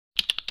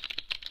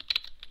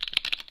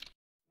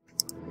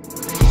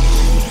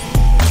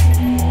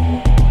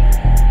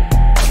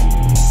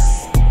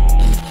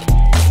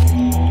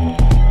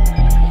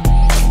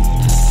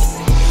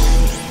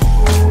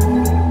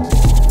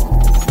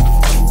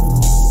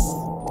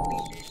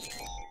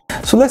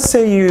So let's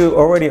say you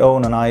already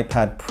own an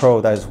iPad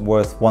Pro that is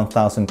worth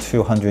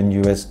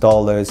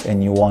 $1,200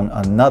 and you want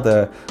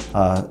another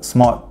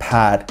smart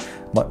pad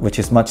which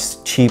is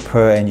much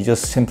cheaper, and you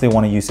just simply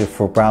want to use it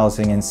for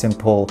browsing and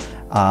simple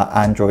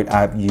Android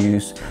app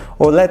use.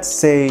 Or let's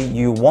say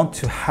you want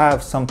to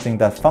have something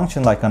that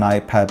functions like an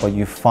iPad, but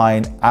you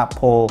find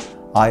Apple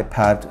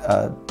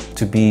iPad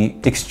to be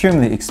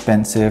extremely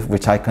expensive,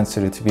 which I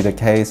consider to be the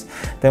case.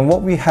 Then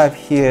what we have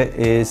here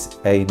is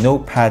a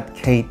Notepad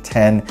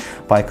K10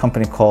 by a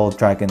company called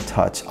Dragon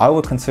Touch. I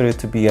would consider it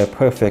to be a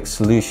perfect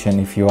solution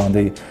if you're on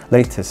the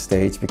latest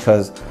stage,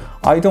 because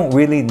I don't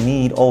really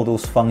need all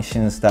those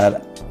functions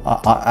that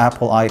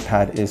Apple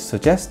iPad is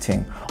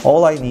suggesting.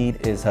 All I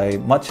need is a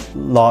much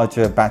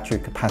larger battery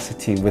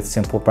capacity with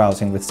simple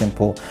browsing, with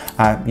simple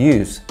app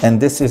use,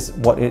 and this is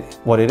what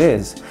it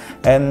is.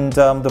 And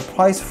the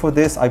price for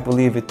this, I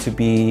believe it to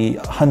be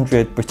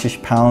 100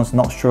 British pounds.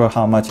 Not sure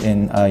how much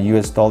in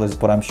US dollars,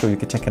 but I'm sure you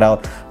can check it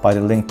out by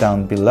the link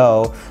down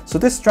below. So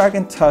this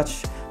Dragon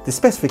Touch, the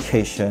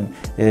specification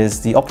is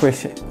the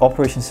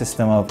operation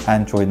system of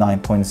Android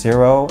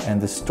 9.0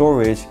 and the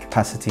storage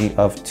capacity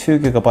of 2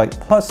 GB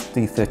plus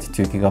the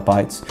 32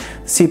 GB.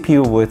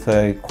 CPU with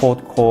a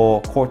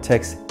quad-core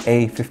Cortex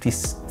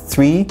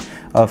A53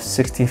 of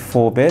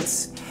 64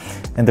 bits.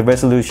 And the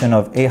resolution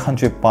of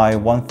 800 by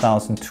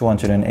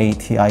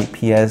 1280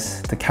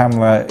 IPS. The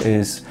camera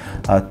is 2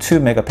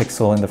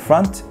 megapixel in the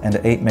front and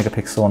 8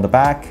 megapixel on the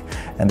back.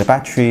 And the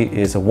battery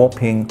is a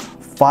whopping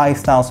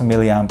 5,000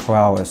 milliamp per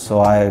hour, so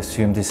I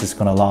assume this is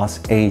gonna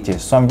last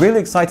ages. So I'm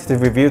really excited to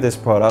review this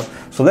product.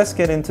 So let's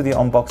get into the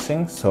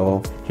unboxing.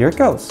 So here it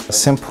goes. A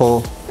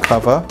simple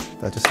cover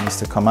that just needs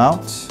to come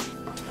out.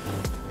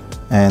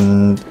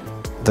 And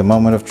the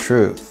moment of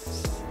truth.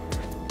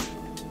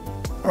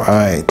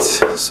 Right,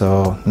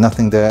 so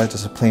nothing there,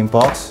 just a plain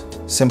box,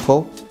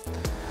 simple.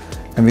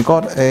 And we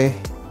got a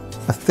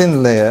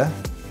thin layer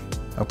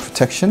of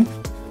protection.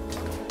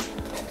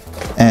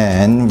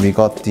 And we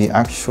got the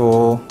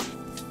actual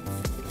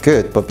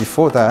good, but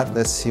before that,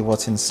 let's see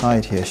what's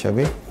inside here, shall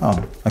we?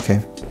 Oh,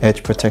 okay,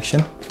 edge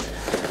protection.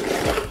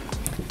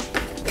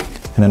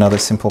 And another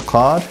simple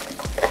card.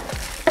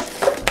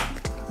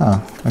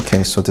 Oh,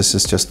 okay, so this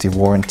is just the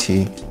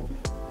warranty,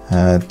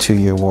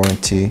 2-year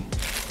warranty.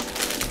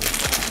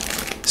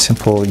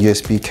 Simple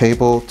USB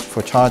cable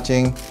for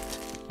charging,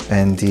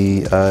 and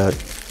the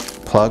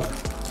plug,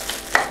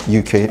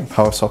 UK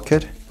power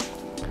socket.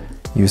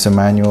 User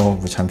manual,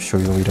 which I'm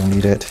sure you don't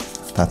need it.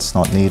 That's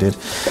not needed.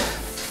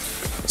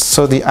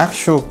 So the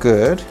actual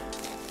good,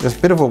 there's a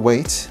bit of a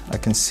weight, I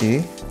can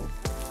see.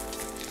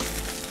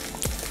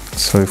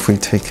 So if we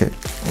take it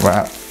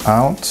right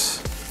out,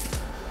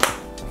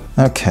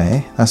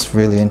 okay, that's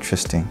really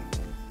interesting.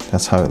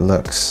 That's how it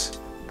looks.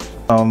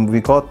 We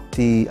got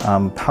the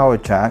power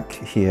jack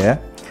here,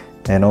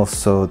 and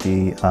also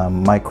the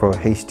micro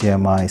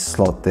HDMI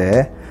slot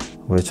there,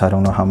 which I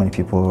don't know how many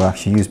people will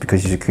actually use,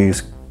 because you can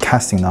use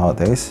casting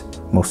nowadays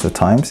most of the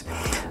times.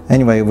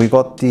 Anyway, we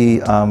got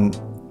the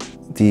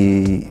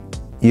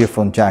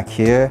earphone jack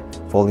here,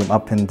 volume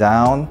up and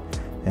down,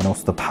 and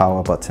also the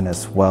power button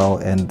as well,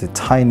 and the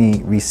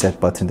tiny reset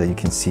button that you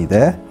can see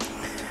there.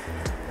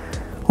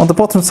 On the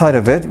bottom side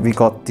of it, we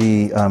got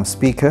the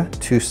speaker,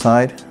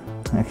 2-side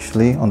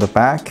actually on the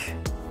back,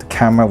 the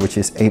camera, which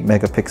is 8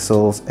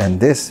 megapixels, and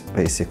this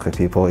basically,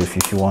 people, if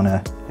you want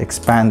to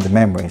expand the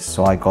memory,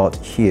 so I got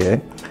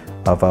here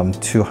of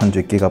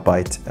 200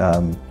 gigabyte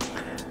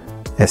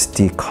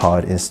SD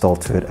card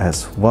installed to it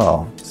as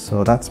well.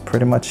 So that's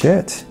pretty much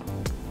it.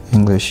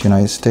 English,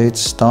 United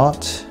States,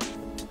 start.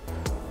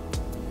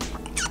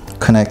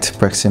 Connect,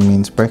 Brexit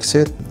means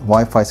Brexit.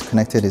 Wi-Fi is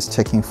connected, is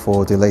checking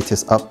for the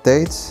latest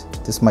updates.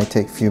 This might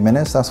take a few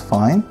minutes, that's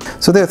fine.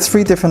 So there are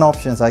 3 different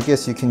options. I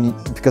guess you can,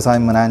 because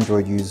I'm an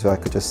Android user, I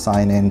could just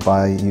sign in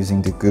by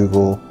using the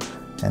Google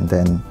and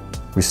then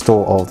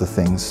restore all the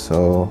things.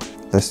 So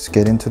let's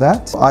get into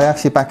that. I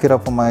actually back it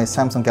up on my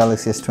Samsung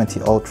Galaxy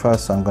S20 Ultra,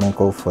 so I'm gonna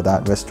go for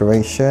that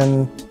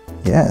restoration.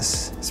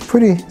 Yes, it's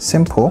pretty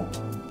simple.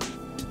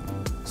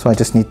 So I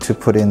just need to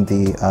put in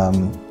the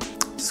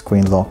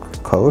screen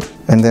lock code.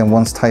 And then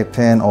once typed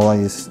in, all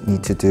I just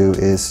need to do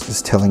is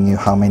just telling you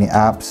how many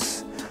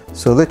apps.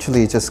 So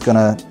literally just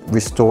gonna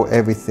restore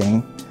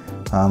everything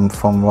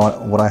from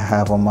what I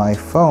have on my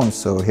phone.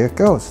 So here it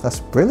goes. That's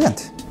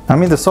brilliant. I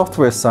mean, the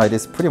software side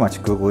is pretty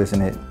much Google,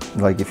 isn't it?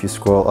 Like if you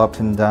scroll up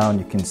and down,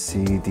 you can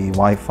see the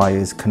Wi-Fi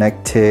is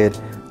connected,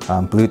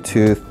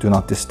 Bluetooth, do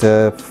not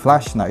disturb,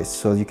 flash lights.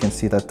 So you can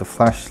see that the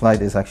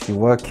flashlight is actually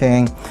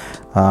working,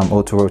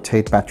 auto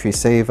rotate, battery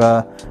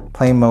saver,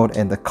 play mode,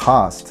 and the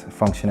cast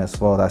function as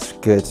well. That's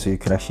good. So you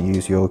can actually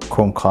use your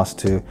Chromecast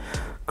to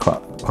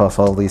cast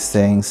all these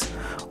things.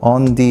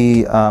 On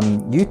the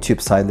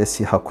YouTube side, let's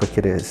see how quick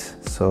it is.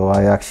 So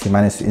I actually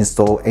managed to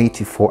install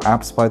 84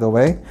 apps, by the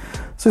way.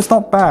 So it's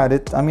not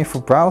bad. I mean, for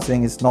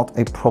browsing, it's not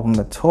a problem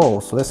at all.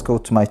 So let's go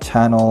to my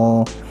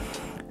channel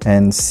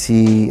and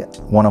see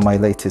one of my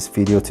latest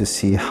videos to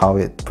see how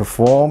it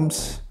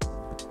performs.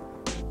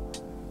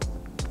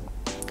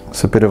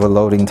 It's a bit of a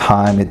loading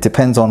time. It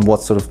depends on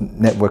what sort of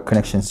network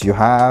connections you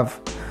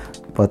have,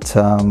 but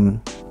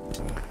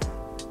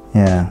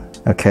yeah,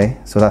 okay,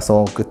 so that's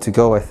all good to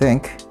go, I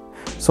think.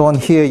 So on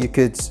here you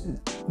could,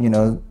 you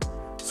know,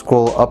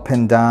 scroll up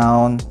and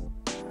down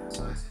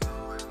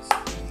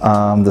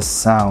the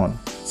sound.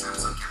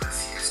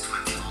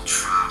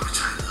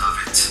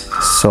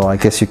 So I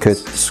guess you could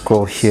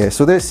scroll here.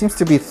 So there seems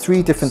to be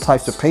 3 different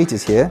types of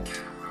pages here.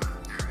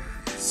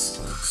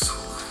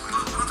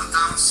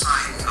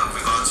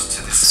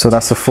 So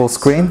that's a full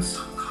screen.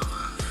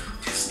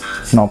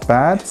 Not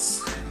bad.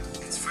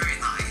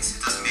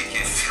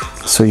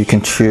 So you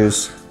can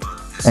choose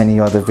any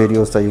other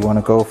videos that you want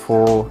to go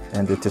for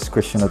and the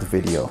description of the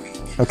video.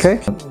 Okay,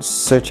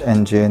 search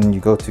engine, you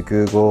go to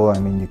Google. I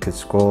mean, you could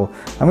scroll.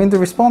 I mean, the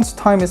response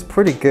time is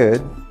pretty good.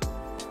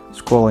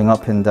 Scrolling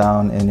up and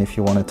down, and if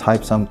you want to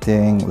type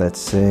something, let's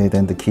say,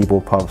 then the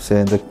keyboard pops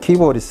in. The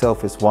keyboard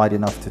itself is wide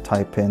enough to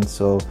type in,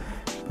 so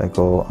if I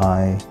go,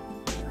 I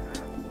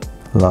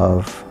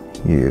love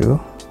you,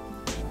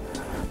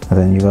 and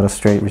then you got a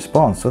straight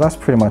response. So that's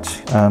pretty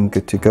much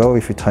good to go.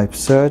 If you type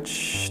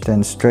search,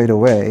 then straight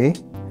away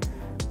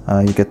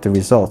you get the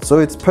results. So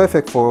it's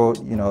perfect for,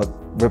 you know,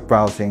 web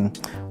browsing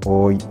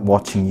or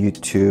watching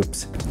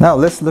YouTubes. Now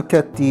let's look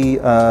at the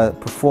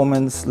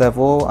performance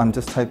level. I'm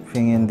just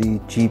typing in the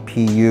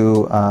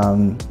GPU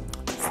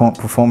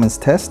performance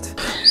test.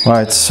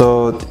 Right,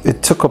 so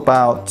it took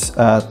about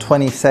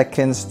 20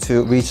 seconds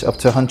to reach up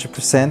to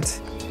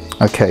 100%.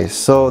 Okay,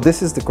 so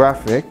this is the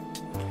graphic.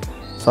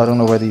 So I don't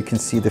know whether you can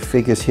see the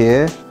figures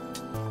here.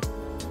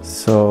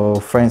 So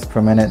frames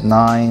per minute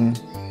 9,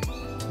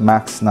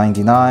 max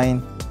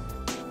 99,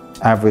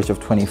 average of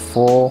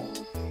 24.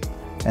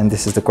 And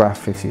this is the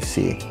graphics you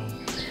see.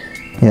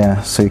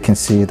 Yeah, so you can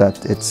see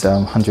that it's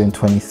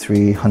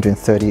 123,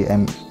 130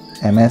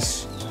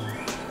 ms,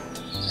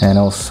 and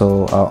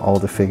also all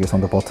the figures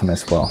on the bottom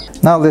as well.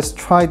 Now let's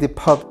try the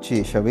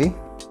PUBG, shall we?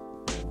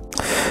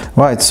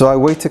 Right, so I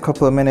wait a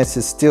couple of minutes,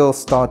 it's still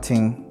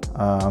starting,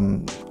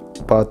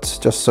 but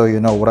just so you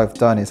know, what I've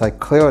done is I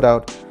cleared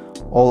out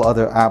all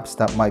other apps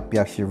that might be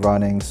actually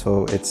running,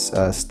 so it's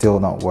still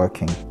not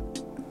working.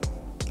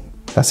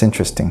 That's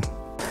interesting.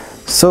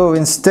 So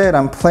instead,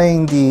 I'm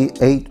playing the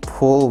 8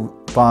 pull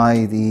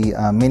by the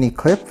mini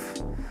clip.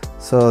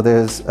 So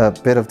there's a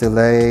bit of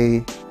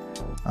delay,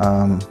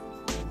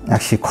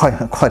 actually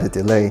quite a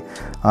delay.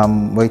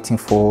 I'm waiting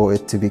for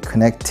it to be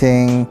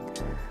connecting.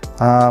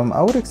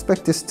 I would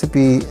expect this to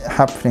be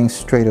happening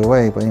straight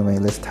away, but anyway,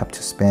 let's tap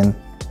to spin.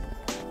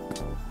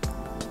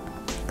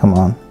 Come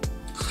on.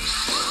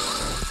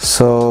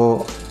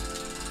 So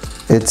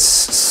it's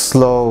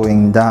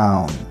slowing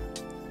down.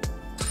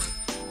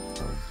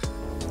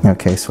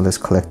 Okay, so let's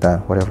collect that,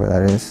 whatever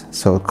that is.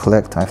 So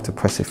collect, I have to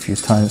press it a few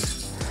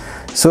times.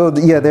 So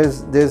yeah,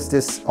 there's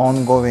this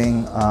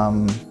ongoing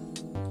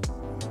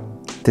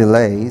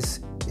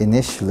delays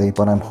initially,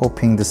 but I'm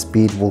hoping the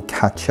speed will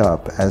catch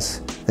up as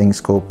things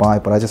go by.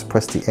 But I just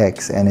pressed the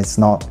X and it's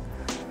not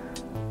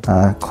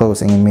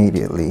closing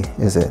immediately,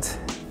 is it?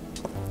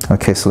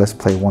 Okay, so let's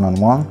play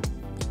one-on-one.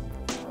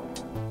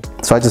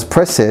 So I just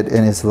press it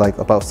and it's like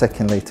about a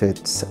second later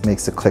it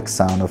makes the click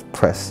sound of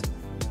press.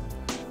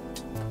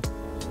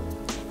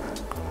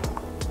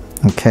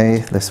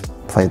 Okay, let's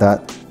play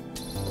that.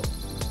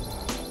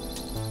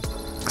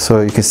 So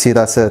you can see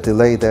that's a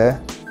delay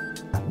there.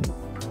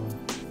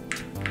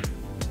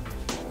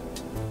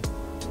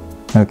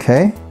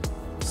 Okay,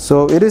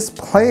 so it is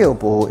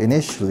playable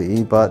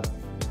initially, but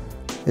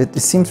it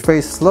seems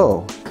very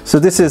slow. So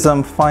this is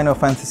Final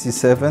Fantasy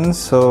VII,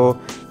 so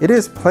it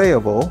is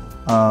playable.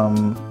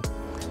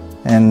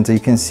 And you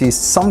can see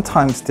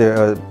sometimes there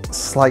are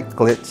slight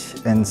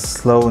glitch and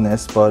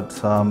slowness, but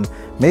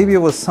maybe it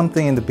was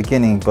something in the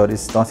beginning, but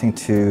it's starting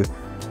to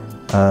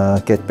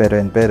get better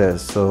and better.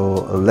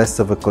 So less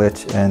of a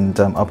glitch and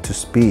up to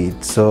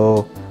speed.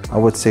 So I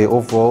would say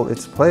overall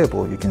it's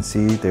playable. You can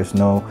see there's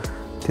no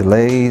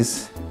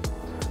delays,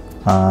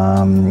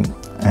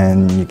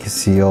 and you can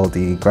see all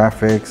the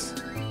graphics.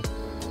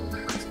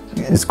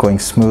 It's going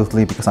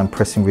smoothly because I'm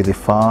pressing really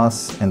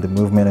fast, and the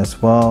movement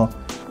as well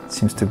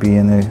seems to be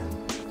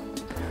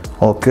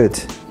all good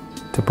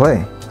to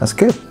play. That's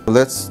good.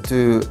 Let's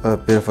do a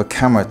bit of a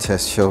camera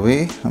test, shall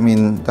we? I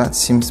mean, that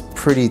seems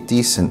pretty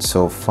decent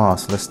so far.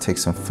 So let's take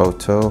some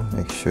photo,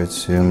 make sure it's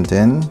zoomed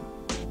in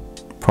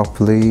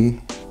properly,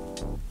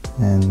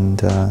 and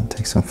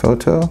take some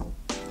photo.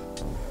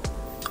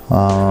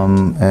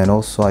 And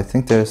also I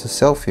think there's a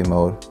selfie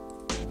mode.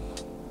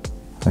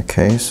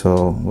 Okay,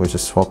 so we're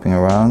just swapping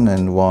around,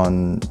 and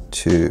 1,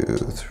 2,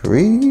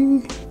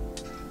 3.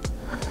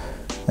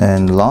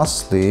 And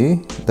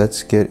lastly,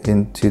 let's get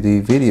into the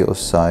video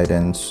side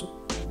and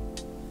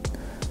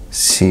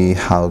see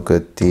how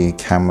good the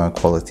camera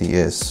quality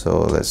is. So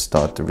let's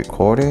start the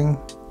recording.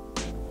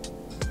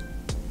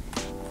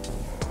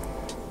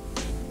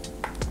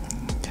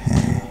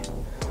 Okay.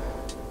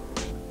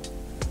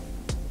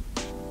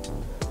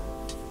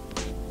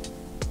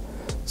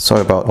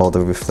 Sorry about all the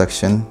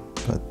reflection,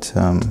 but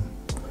I'm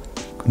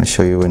going to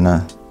show you in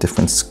a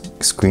different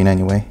screen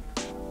anyway.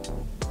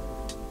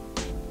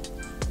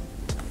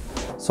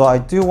 So I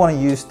do want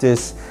to use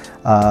this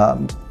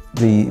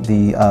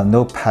the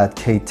Notepad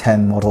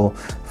K10 model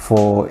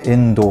for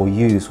indoor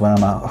use when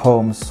I'm at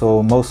home.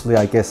 So mostly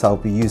I guess I'll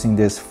be using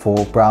this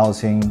for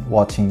browsing,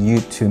 watching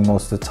YouTube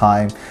most of the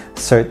time,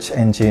 search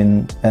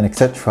engine and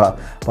etc.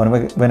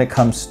 But when it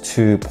comes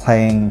to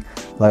playing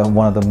like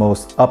one of the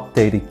most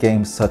updated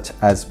games such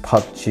as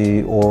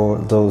PUBG or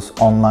those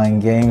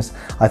online games,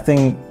 I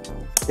think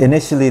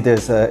initially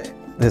there's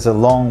a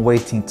long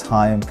waiting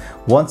time.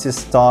 Once it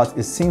starts,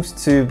 it seems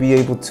to be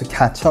able to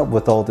catch up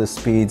with all the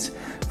speeds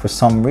for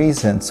some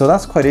reason. So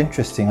that's quite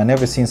interesting. I've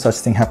never seen such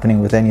thing happening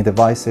with any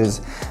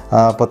devices.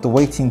 But the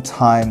waiting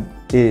time,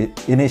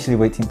 initially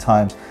waiting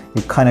time,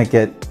 you kind of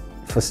get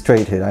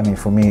frustrated. I mean,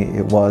 for me,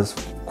 it was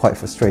quite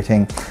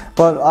frustrating,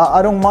 but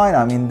I don't mind.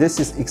 I mean, this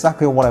is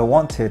exactly what I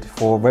wanted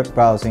for web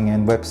browsing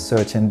and web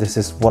search, and this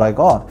is what I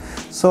got.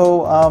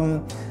 So,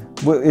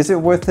 is it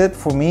worth it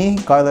for me,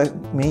 guy like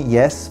me?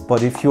 Yes,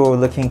 but if you're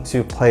looking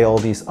to play all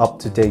these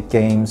up-to-date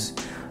games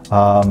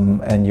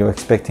and you're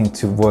expecting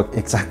to work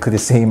exactly the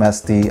same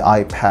as the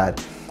iPad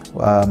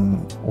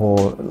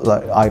or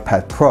like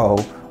iPad Pro,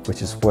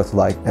 which is worth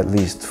like at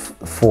least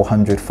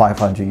 $400,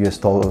 $500 US,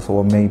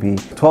 or maybe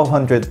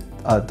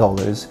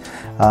 $1,200,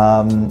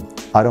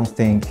 I don't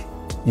think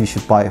you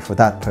should buy it for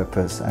that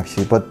purpose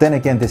actually. But then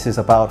again, this is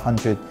about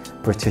 100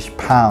 British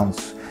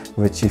pounds,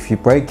 which if you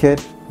break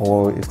it,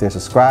 or if there's a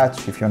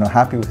scratch, if you're not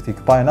happy with it, you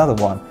can buy another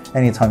one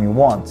anytime you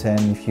want. And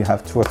if you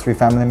have 2 or 3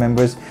 family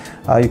members,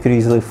 you could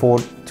easily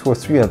afford 2 or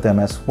 3 of them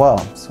as well.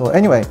 So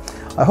anyway,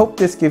 I hope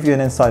this gives you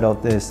an insight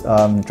of this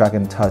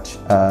Dragon Touch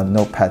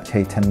Notepad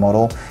K10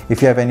 model.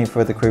 If you have any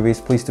further queries,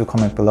 please do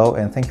comment below,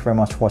 and thank you very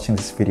much for watching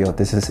this video.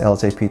 This is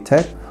LJP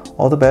Tech.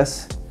 All the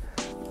best.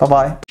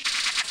 Bye-bye.